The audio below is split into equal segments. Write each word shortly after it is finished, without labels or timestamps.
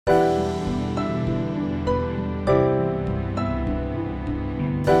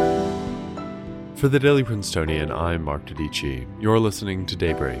For the Daily Princetonian, I'm Mark Tadici. You're listening to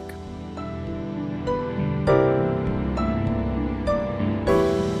Daybreak.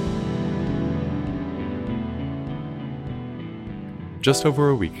 Just over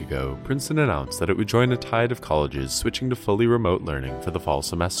a week ago, Princeton announced that it would join a tide of colleges switching to fully remote learning for the fall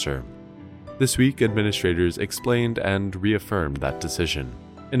semester. This week, administrators explained and reaffirmed that decision.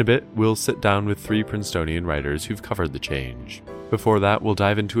 In a bit, we'll sit down with 3 Princetonian writers who've covered the change. Before that, we'll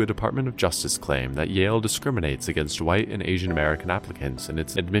dive into a Department of Justice claim that Yale discriminates against white and Asian American applicants in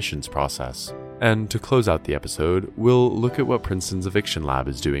its admissions process. And to close out the episode, we'll look at what Princeton's eviction lab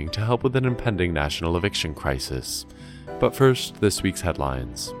is doing to help with an impending national eviction crisis. But first, this week's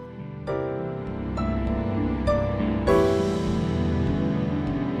headlines.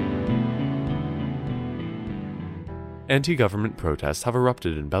 Anti-government protests have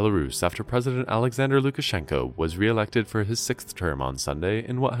erupted in Belarus after President Alexander Lukashenko was re-elected for his 6th term on Sunday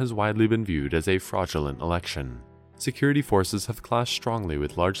in what has widely been viewed as a fraudulent election. Security forces have clashed strongly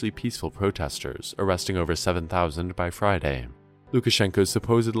with largely peaceful protesters, arresting over 7,000 by Friday. Lukashenko's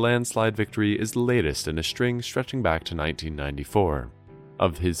supposed landslide victory is the latest in a string stretching back to 1994.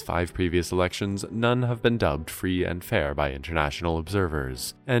 Of his 5 previous elections, none have been dubbed free and fair by international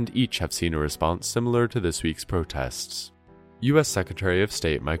observers, and each have seen a response similar to this week's protests. U.S. Secretary of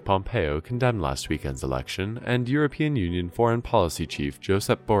State Mike Pompeo condemned last weekend's election, and European Union Foreign Policy Chief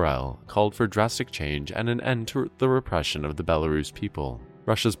Josep Borrell called for drastic change and an end to the repression of the Belarus people.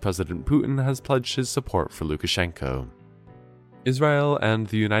 Russia's President Putin has pledged his support for Lukashenko. Israel and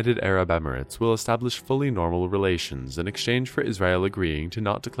the United Arab Emirates will establish fully normal relations in exchange for Israel agreeing to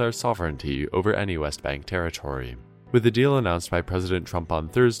not declare sovereignty over any West Bank territory. With the deal announced by President Trump on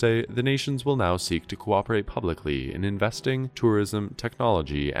Thursday, the nations will now seek to cooperate publicly in investing, tourism,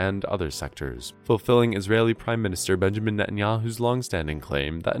 technology, and other sectors, fulfilling Israeli Prime Minister Benjamin Netanyahu's long-standing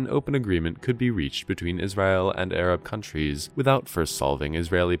claim that an open agreement could be reached between Israel and Arab countries without first solving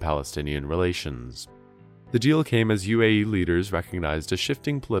Israeli-Palestinian relations. The deal came as UAE leaders recognized a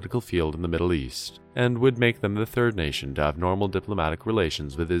shifting political field in the Middle East, and would make them the 3rd nation to have normal diplomatic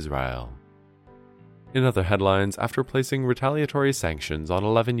relations with Israel. In other headlines, after placing retaliatory sanctions on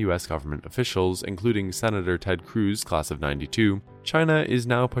 11 U.S. government officials, including Senator Ted Cruz, class of '92, China is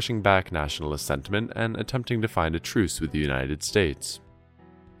now pushing back nationalist sentiment and attempting to find a truce with the United States.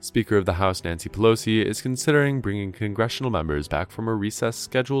 Speaker of the House Nancy Pelosi is considering bringing congressional members back from a recess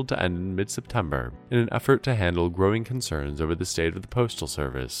scheduled to end in mid-September in an effort to handle growing concerns over the state of the Postal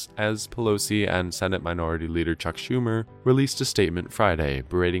Service, as Pelosi and Senate Minority Leader Chuck Schumer released a statement Friday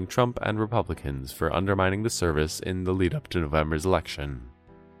berating Trump and Republicans for undermining the service in the lead-up to November's election.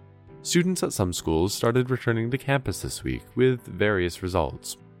 Students at some schools started returning to campus this week with various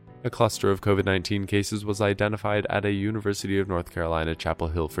results. A cluster of COVID-19 cases was identified at a University of North Carolina Chapel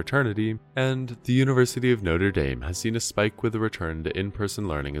Hill fraternity, and the University of Notre Dame has seen a spike with a return to in-person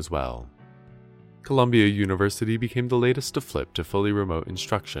learning as well. Columbia University became the latest to flip to fully remote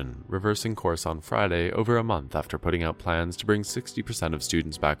instruction, reversing course on Friday over a month after putting out plans to bring 60% of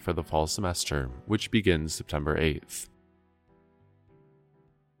students back for the fall semester, which begins September 8th.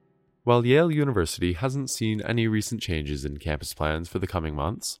 While Yale University hasn't seen any recent changes in campus plans for the coming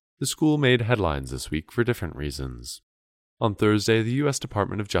months, the school made headlines this week for different reasons. On Thursday, the U.S.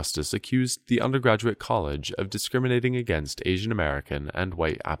 Department of Justice accused the undergraduate college of discriminating against Asian American and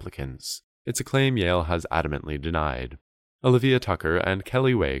white applicants. It's a claim Yale has adamantly denied. Olivia Tucker and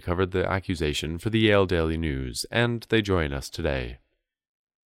Kelly Way covered the accusation for the Yale Daily News, and they join us today.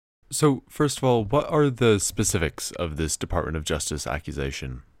 So, first of all, what are the specifics of this Department of Justice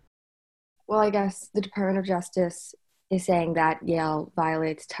accusation? Well, I guess the Department of Justice is saying that Yale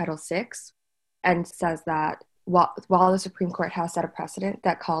violates Title VI and says that while the Supreme Court has set a precedent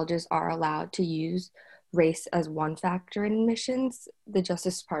that colleges are allowed to use race as one factor in admissions, the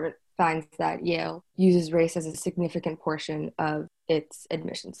Justice Department finds that Yale uses race as a significant portion of its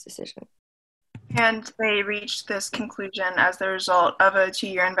admissions decision. And they reached this conclusion as the result of a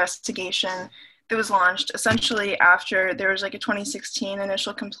 2-year investigation that was launched essentially after there was a 2016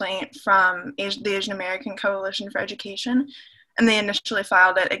 initial complaint from the Asian American Coalition for Education, and they initially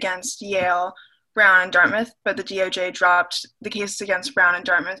filed it against Yale, Brown, and Dartmouth, but the DOJ dropped the cases against Brown and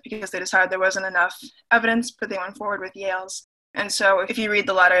Dartmouth because they decided there wasn't enough evidence, but they went forward with Yale's. And so if you read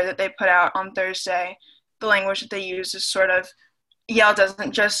the letter that they put out on Thursday, the language that they use is sort of, Yale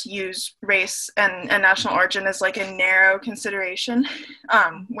doesn't just use race and national origin as a narrow consideration,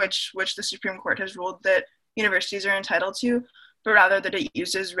 which the Supreme Court has ruled that universities are entitled to, but rather that it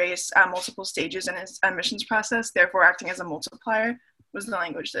uses race at multiple stages in its admissions process, therefore acting as a multiplier, was the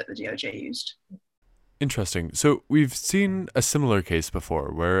language that the DOJ used. Interesting. So we've seen a similar case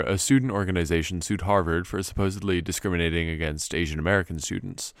before where a student organization sued Harvard for supposedly discriminating against Asian American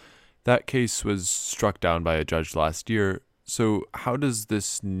students. That case was struck down by a judge last year. So how does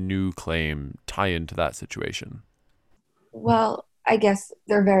this new claim tie into that situation? Well, I guess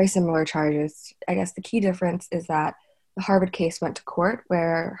they're very similar charges. I guess the key difference is that the Harvard case went to court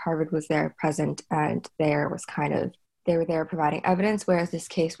where Harvard was there present and they were there providing evidence, whereas this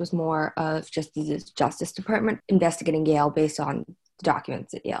case was more of just the Justice Department investigating Yale based on the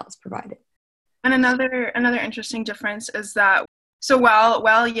documents that Yale has provided. And another interesting difference is that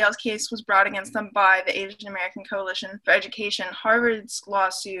while Yale's case was brought against them by the Asian American Coalition for Education, Harvard's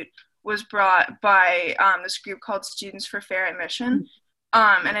lawsuit was brought by this group called Students for Fair Admission.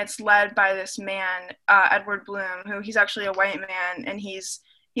 And it's led by this man, Edward Bloom, who he's actually a white man, and he's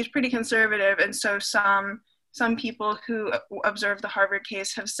pretty conservative. And so some people who observe the Harvard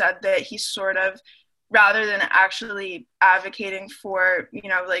case have said that he's sort of, rather than actually advocating for,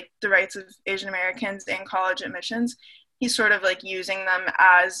 like the rights of Asian Americans in college admissions, he's sort of like using them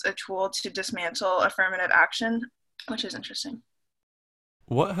as a tool to dismantle affirmative action, which is interesting.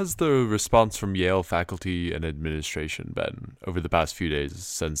 What has the response from Yale faculty and administration been over the past few days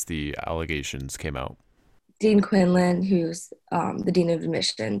since the allegations came out? Dean Quinlan, who's the Dean of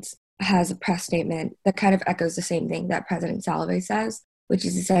Admissions, has a press statement that kind of echoes the same thing that President Salovey says, which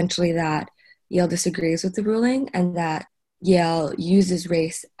is essentially that Yale disagrees with the ruling and that Yale uses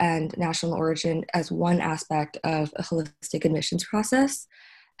race and national origin as one aspect of a holistic admissions process,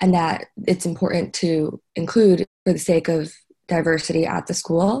 and that it's important to include for the sake of diversity at the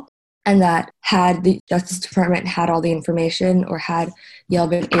school, and that had the Justice Department had all the information or had Yale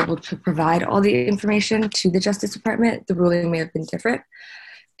been able to provide all the information to the Justice Department, the ruling may have been different.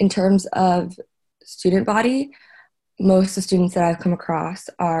 In terms of student body, most of the students that I've come across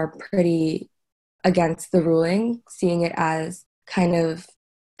are pretty against the ruling, seeing it as kind of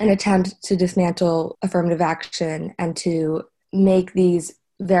an attempt to dismantle affirmative action and to make these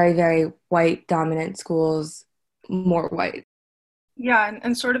very, very white dominant schools more white. Yeah,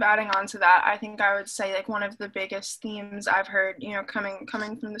 and sort of adding on to that, I think I would say like one of the biggest themes I've heard,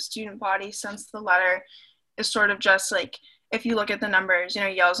 coming from the student body since the letter is sort of just like, if you look at the numbers,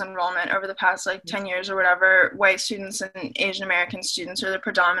 Yale's enrollment over the past 10 years or whatever, white students and Asian American students are the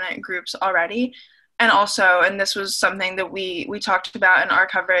predominant groups already. And also, and this was something that we talked about in our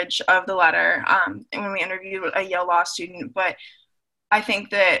coverage of the letter when we interviewed a Yale law student, but I think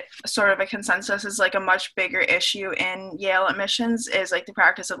that sort of a consensus is like a much bigger issue in Yale admissions is like the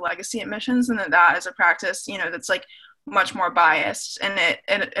practice of legacy admissions, and that is a practice, that's like much more biased, and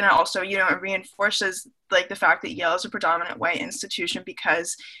it also it reinforces like the fact that Yale is a predominant white institution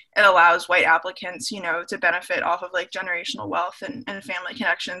because it allows white applicants to benefit off of like generational wealth and family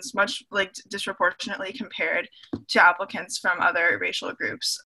connections much like disproportionately compared to applicants from other racial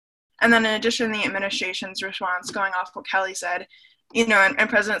groups. And then in addition, the administration's response, going off what Kelly said, and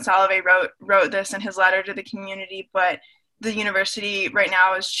President Salovey wrote this in his letter to the community, but the university right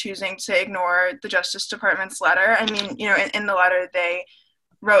now is choosing to ignore the Justice Department's letter. I mean, in the letter, they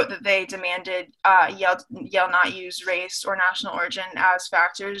wrote that they demanded Yale not use race or national origin as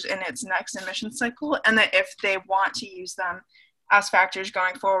factors in its next admission cycle, and that if they want to use them as factors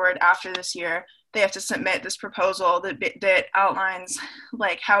going forward after this year, they have to submit this proposal that outlines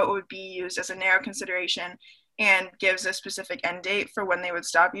like how it would be used as a narrow consideration and gives a specific end date for when they would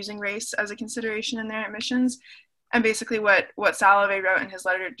stop using race as a consideration in their admissions. And basically what Salovey wrote in his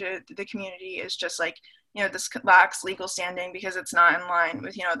letter to the community is just like, this lacks legal standing because it's not in line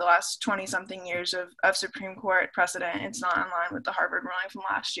with, the last 20-something years of Supreme Court precedent. It's not in line with the Harvard ruling from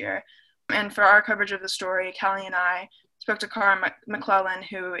last year. And for our coverage of the story, Kelly and I spoke to Cara McClellan,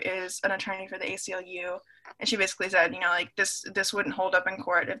 who is an attorney for the ACLU, and she basically said, this wouldn't hold up in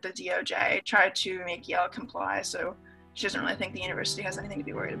court if the DOJ tried to make Yale comply. So she doesn't really think the university has anything to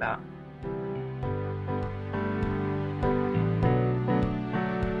be worried about.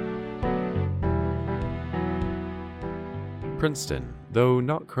 Princeton, though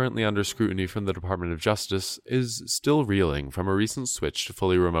not currently under scrutiny from the Department of Justice, is still reeling from a recent switch to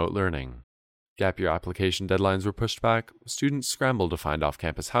fully remote learning. Gap year application deadlines were pushed back, students scrambled to find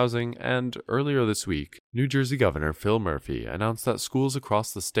off-campus housing, and earlier this week, New Jersey Governor Phil Murphy announced that schools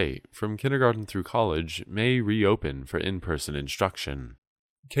across the state, from kindergarten through college, may reopen for in-person instruction.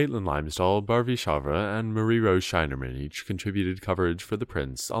 Caitlin Limestall, Barvi Chavra, and Marie-Rose Scheinerman each contributed coverage for The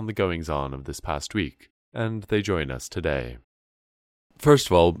Prince on the goings-on of this past week, and they join us today. First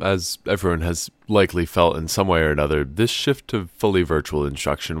of all, as everyone has likely felt in some way or another, this shift to fully virtual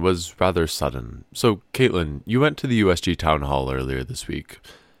instruction was rather sudden. So, Caitlin, you went to the USG Town Hall earlier this week.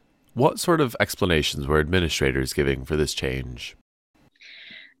 What sort of explanations were administrators giving for this change?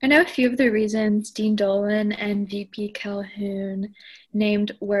 I know a few of the reasons Dean Dolan and VP Calhoun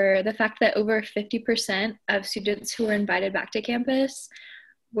named were the fact that over 50% of students who were invited back to campus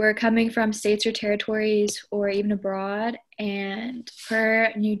were coming from states or territories or even abroad, and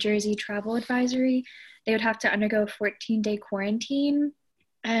per New Jersey travel advisory, they would have to undergo a 14-day quarantine.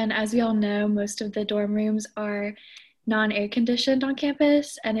 And as we all know, most of the dorm rooms are non-air conditioned on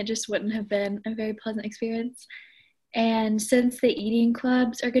campus, and it just wouldn't have been a very pleasant experience. And since the eating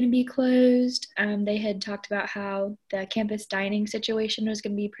clubs are going to be closed, they had talked about how the campus dining situation was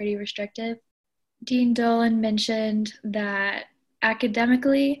going to be pretty restrictive. Dean Dolan mentioned that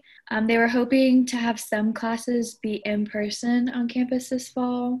academically, they were hoping to have some classes be in person on campus this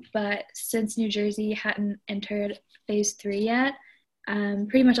fall, but since New Jersey hadn't entered phase 3 yet,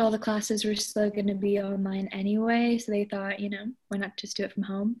 pretty much all the classes were still going to be online anyway, so they thought, why not just do it from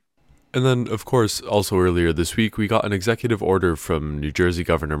home? And then, of course, also earlier this week, we got an executive order from New Jersey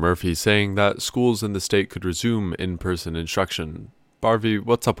Governor Murphy saying that schools in the state could resume in-person instruction. Barvi,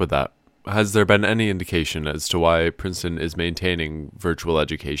 what's up with that? Has there been any indication as to why Princeton is maintaining virtual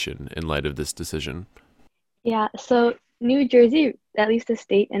education in light of this decision? Yeah, so New Jersey, at least the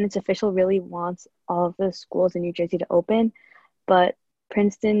state and its official, really wants all of the schools in New Jersey to open, but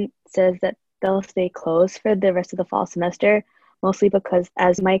Princeton says that they'll stay closed for the rest of the fall semester, mostly because,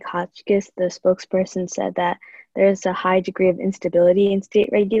 as Mike Hotchkiss, the spokesperson, said, that there's a high degree of instability in state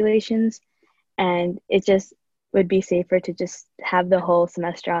regulations, and it just would be safer to just have the whole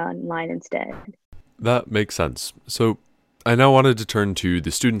semester online instead. That makes sense. So I now wanted to turn to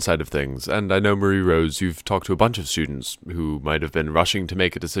the student side of things, and I know, Marie Rose, you've talked to a bunch of students who might have been rushing to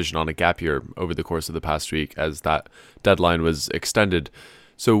make a decision on a gap year over the course of the past week as that deadline was extended.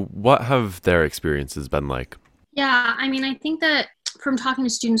 So what have their experiences been like? Yeah, I think that from talking to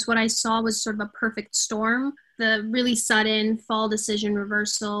students, what I saw was sort of a perfect storm. The really sudden fall decision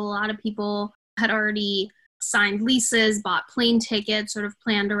reversal. A lot of people had already signed leases, bought plane tickets, sort of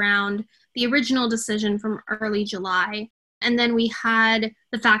planned around the original decision from early July. And then we had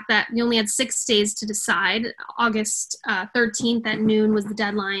the fact that we only had 6 days to decide. August 13th at noon was the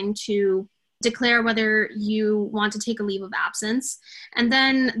deadline to declare whether you want to take a leave of absence. And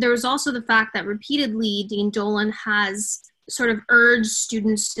then there was also the fact that repeatedly Dean Dolan has sort of urged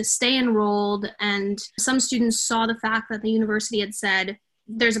students to stay enrolled, and some students saw the fact that the university had said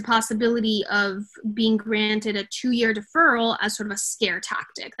there's a possibility of being granted a 2-year deferral as sort of a scare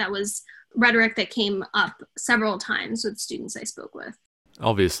tactic. That was rhetoric that came up several times with students I spoke with.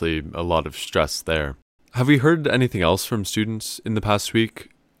 Obviously, a lot of stress there. Have we heard anything else from students in the past week?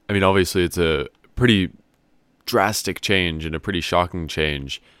 Obviously, it's a pretty drastic change and a pretty shocking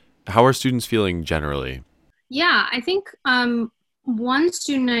change. How are students feeling generally? Yeah, I think one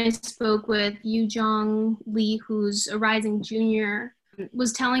student I spoke with, Yu Jong Lee, who's a rising junior,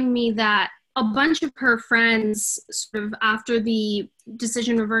 was telling me that a bunch of her friends, sort of after the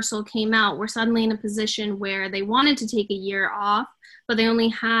decision reversal came out, were suddenly in a position where they wanted to take a year off, but they only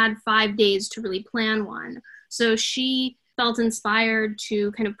had 5 days to really plan one. So she felt inspired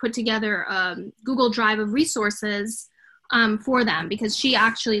to kind of put together a Google Drive of resources for them, because she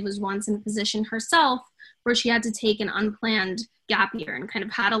actually was once in a position herself where she had to take an unplanned gap year and kind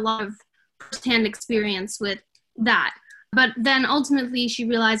of had a lot of firsthand experience with that. But then ultimately she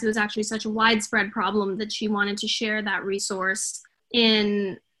realized it was actually such a widespread problem that she wanted to share that resource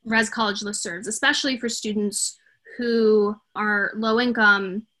in Res College listservs, especially for students who are low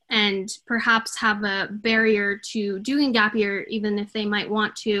income and perhaps have a barrier to doing gap year, even if they might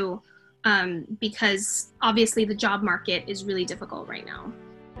want to, because obviously the job market is really difficult right now.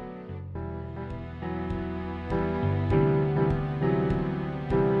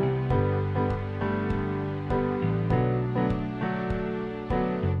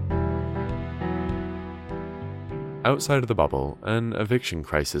 Outside of the bubble, an eviction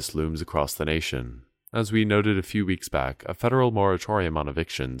crisis looms across the nation. As we noted a few weeks back, a federal moratorium on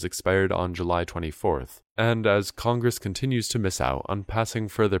evictions expired on July 24th, and as Congress continues to miss out on passing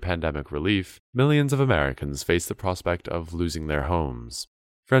further pandemic relief, millions of Americans face the prospect of losing their homes.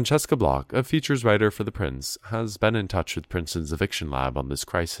 Francesca Block, a features writer for The Prince, has been in touch with Princeton's eviction lab on this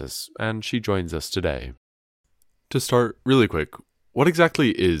crisis, and she joins us today. To start, really quick, what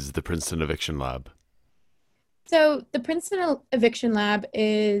exactly is the Princeton Eviction Lab? So the Princeton Eviction Lab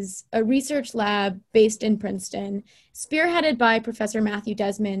is a research lab based in Princeton, spearheaded by Professor Matthew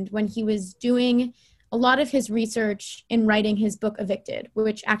Desmond when he was doing a lot of his research in writing his book Evicted,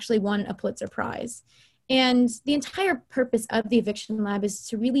 which actually won a Pulitzer Prize. And the entire purpose of the Eviction Lab is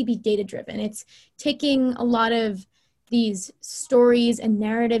to really be data-driven. It's taking a lot of these stories and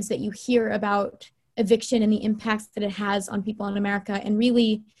narratives that you hear about eviction and the impacts that it has on people in America, and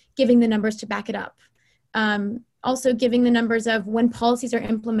really giving the numbers to back it up. Also giving the numbers of when policies are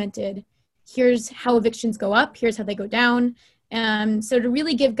implemented, here's how evictions go up, here's how they go down. So to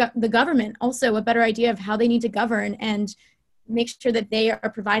really give the government also a better idea of how they need to govern and make sure that they are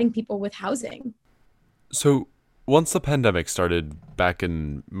providing people with housing. So once the pandemic started back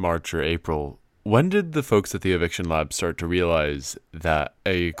in March or April, when did the folks at the Eviction Lab start to realize that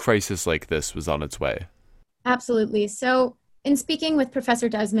a crisis like this was on its way? Absolutely. So in speaking with Professor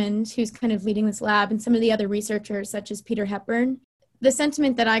Desmond, who's kind of leading this lab, and some of the other researchers, such as Peter Hepburn, the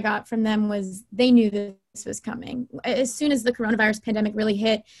sentiment that I got from them was they knew this was coming. As soon as the coronavirus pandemic really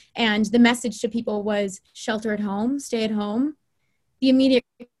hit and the message to people was shelter at home, stay at home, the immediate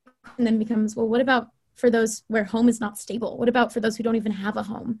question then becomes, well, what about for those where home is not stable? What about for those who don't even have a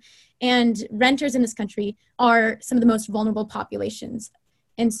home? And renters in this country are some of the most vulnerable populations.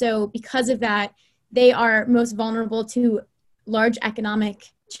 And so because of that, they are most vulnerable to large economic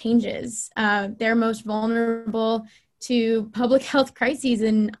changes. They're most vulnerable to public health crises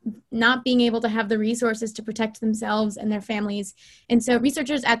and not being able to have the resources to protect themselves and their families. And so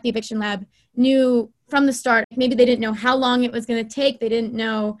researchers at the Eviction Lab knew from the start, maybe they didn't know how long it was going to take. They didn't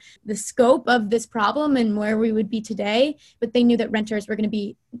know the scope of this problem and where we would be today, but they knew that renters were going to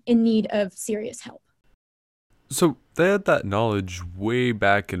be in need of serious help. So they had that knowledge way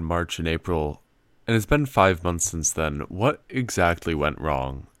back in March and April, and it's been 5 months since then. What exactly went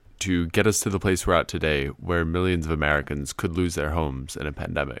wrong to get us to the place we're at today, where millions of Americans could lose their homes in a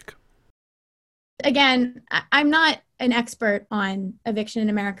pandemic? Again, I'm not an expert on eviction in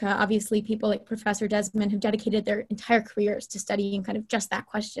America. Obviously, people like Professor Desmond have dedicated their entire careers to studying kind of just that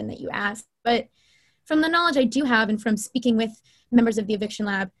question that you asked. But from the knowledge I do have and from speaking with members of the Eviction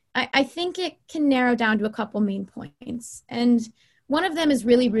Lab, I think it can narrow down to a couple main points. And one of them is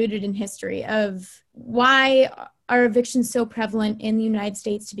really rooted in history of why are evictions so prevalent in the United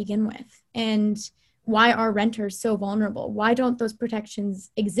States to begin with? And why are renters so vulnerable? Why don't those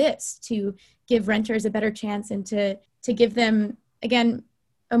protections exist to give renters a better chance and to give them, again,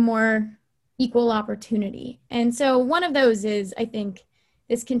 a more equal opportunity? And so one of those is, I think,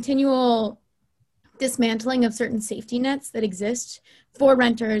 this continual dismantling of certain safety nets that exist for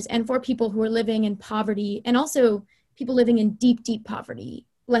renters and for people who are living in poverty, and also people living in deep, deep poverty,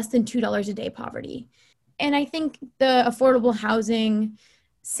 less than $2 a day poverty. And I think the affordable housing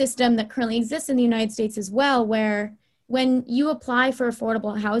system that currently exists in the United States as well, where when you apply for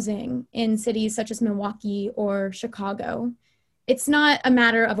affordable housing in cities such as Milwaukee or Chicago, it's not a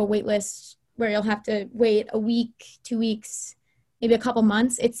matter of a wait list where you'll have to wait a week, 2 weeks, maybe a couple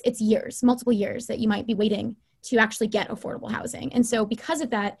months. It's years, multiple years that you might be waiting to actually get affordable housing. And so because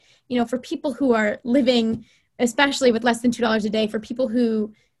of that, for people who are living, especially with less than $2 a day, for people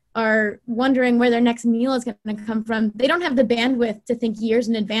who are wondering where their next meal is going to come from, they don't have the bandwidth to think years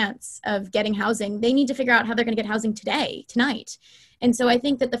in advance of getting housing. They need to figure out how they're going to get housing today, tonight. And so I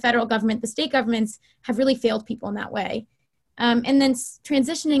think that the federal government, the state governments have really failed people in that way. And then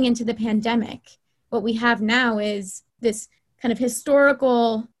transitioning into the pandemic, what we have now is this kind of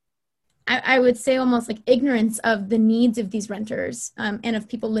historical, I would say almost like ignorance of the needs of these renters and of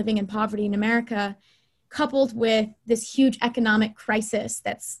people living in poverty in America, coupled with this huge economic crisis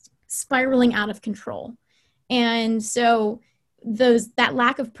that's spiraling out of control. And so that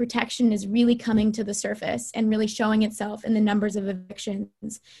lack of protection is really coming to the surface and really showing itself in the numbers of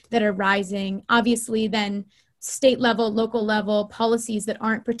evictions that are rising. Obviously, then state level, local level policies that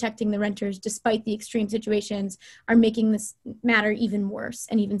aren't protecting the renters despite the extreme situations are making this matter even worse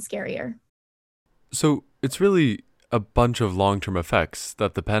and even scarier. So it's really a bunch of long-term effects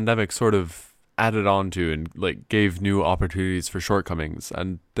that the pandemic sort of added on to and gave new opportunities for shortcomings,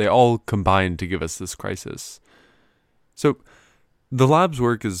 and they all combined to give us this crisis. So the lab's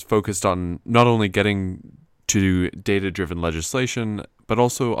work is focused on not only getting to data-driven legislation, but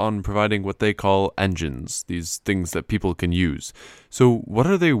also on providing what they call engines, these things that people can use. So what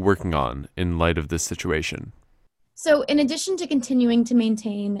are they working on in light of this situation? So in addition to continuing to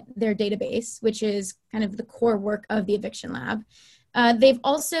maintain their database, which is kind of the core work of the Eviction Lab, they've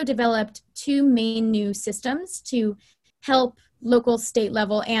also developed two main new systems to help local, state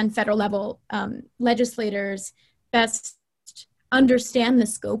level, and federal level legislators best understand the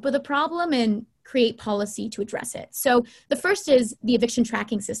scope of the problem and create policy to address it. So the first is the eviction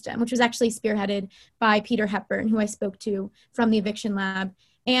tracking system, which was actually spearheaded by Peter Hepburn, who I spoke to from the Eviction Lab.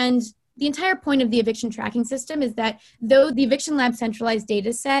 And the entire point of the eviction tracking system is that though the Eviction Lab centralized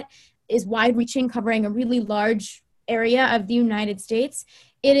data set is wide-reaching, covering a really large area of the United States,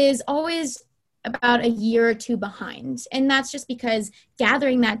 it is always about a year or two behind. And that's just because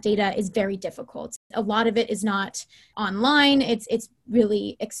gathering that data is very difficult. A lot of it is not online. It's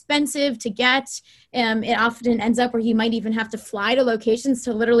really expensive to get. It often ends up where you might even have to fly to locations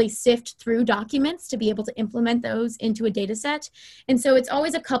to literally sift through documents to be able to implement those into a data set. And so it's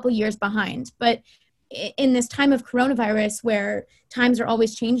always a couple years behind. But in this time of coronavirus, where times are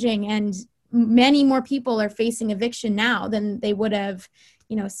always changing and many more people are facing eviction now than they would have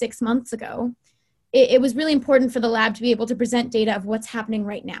 6 months ago, it was really important for the lab to be able to present data of what's happening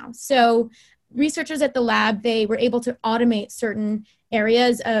right now. So researchers at the lab, they were able to automate certain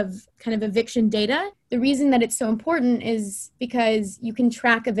areas of kind of eviction data. The reason that it's so important is because you can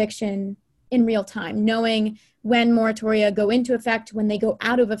track eviction in real time, knowing when moratoria go into effect, when they go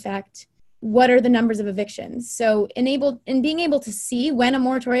out of effect, what are the numbers of evictions. So being able to see when a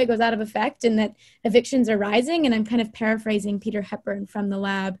moratoria goes out of effect and that evictions are rising, and I'm kind of paraphrasing Peter Hepburn from the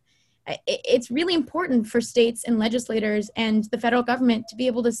lab, it's really important for states and legislators and the federal government to be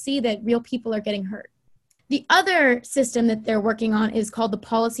able to see that real people are getting hurt. The other system that they're working on is called the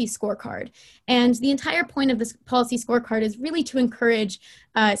Policy Scorecard. And the entire point of this Policy Scorecard is really to encourage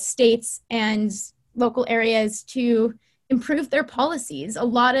states and local areas to improve their policies. A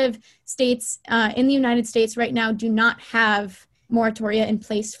lot of states in the United States right now do not have moratoria in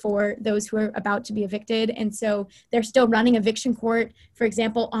place for those who are about to be evicted. And so they're still running eviction court, for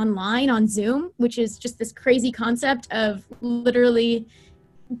example, online on Zoom, which is just this crazy concept of literally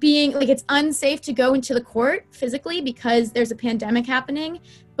being like, it's unsafe to go into the court physically because there's a pandemic happening,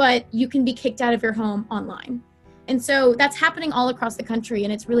 but you can be kicked out of your home online. And so that's happening all across the country,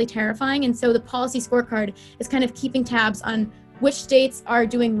 and it's really terrifying. And so the Policy Scorecard is kind of keeping tabs on which states are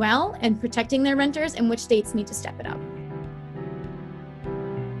doing well and protecting their renters and which states need to step it up.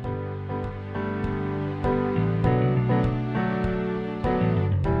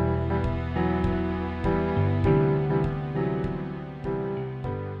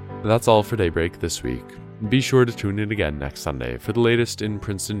 That's all for Daybreak this week. Be sure to tune in again next Sunday for the latest in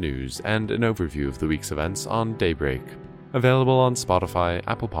Princeton news and an overview of the week's events on Daybreak. Available on Spotify,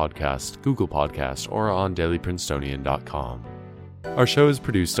 Apple Podcast, Google Podcast, or on dailyprincetonian.com. Our show is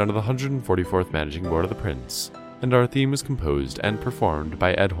produced under the 144th Managing Board of the Prince, and our theme is composed and performed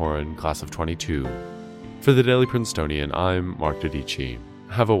by Ed Horan, Class of 22. For the Daily Princetonian, I'm Mark Dodici.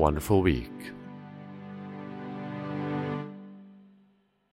 Have a wonderful week.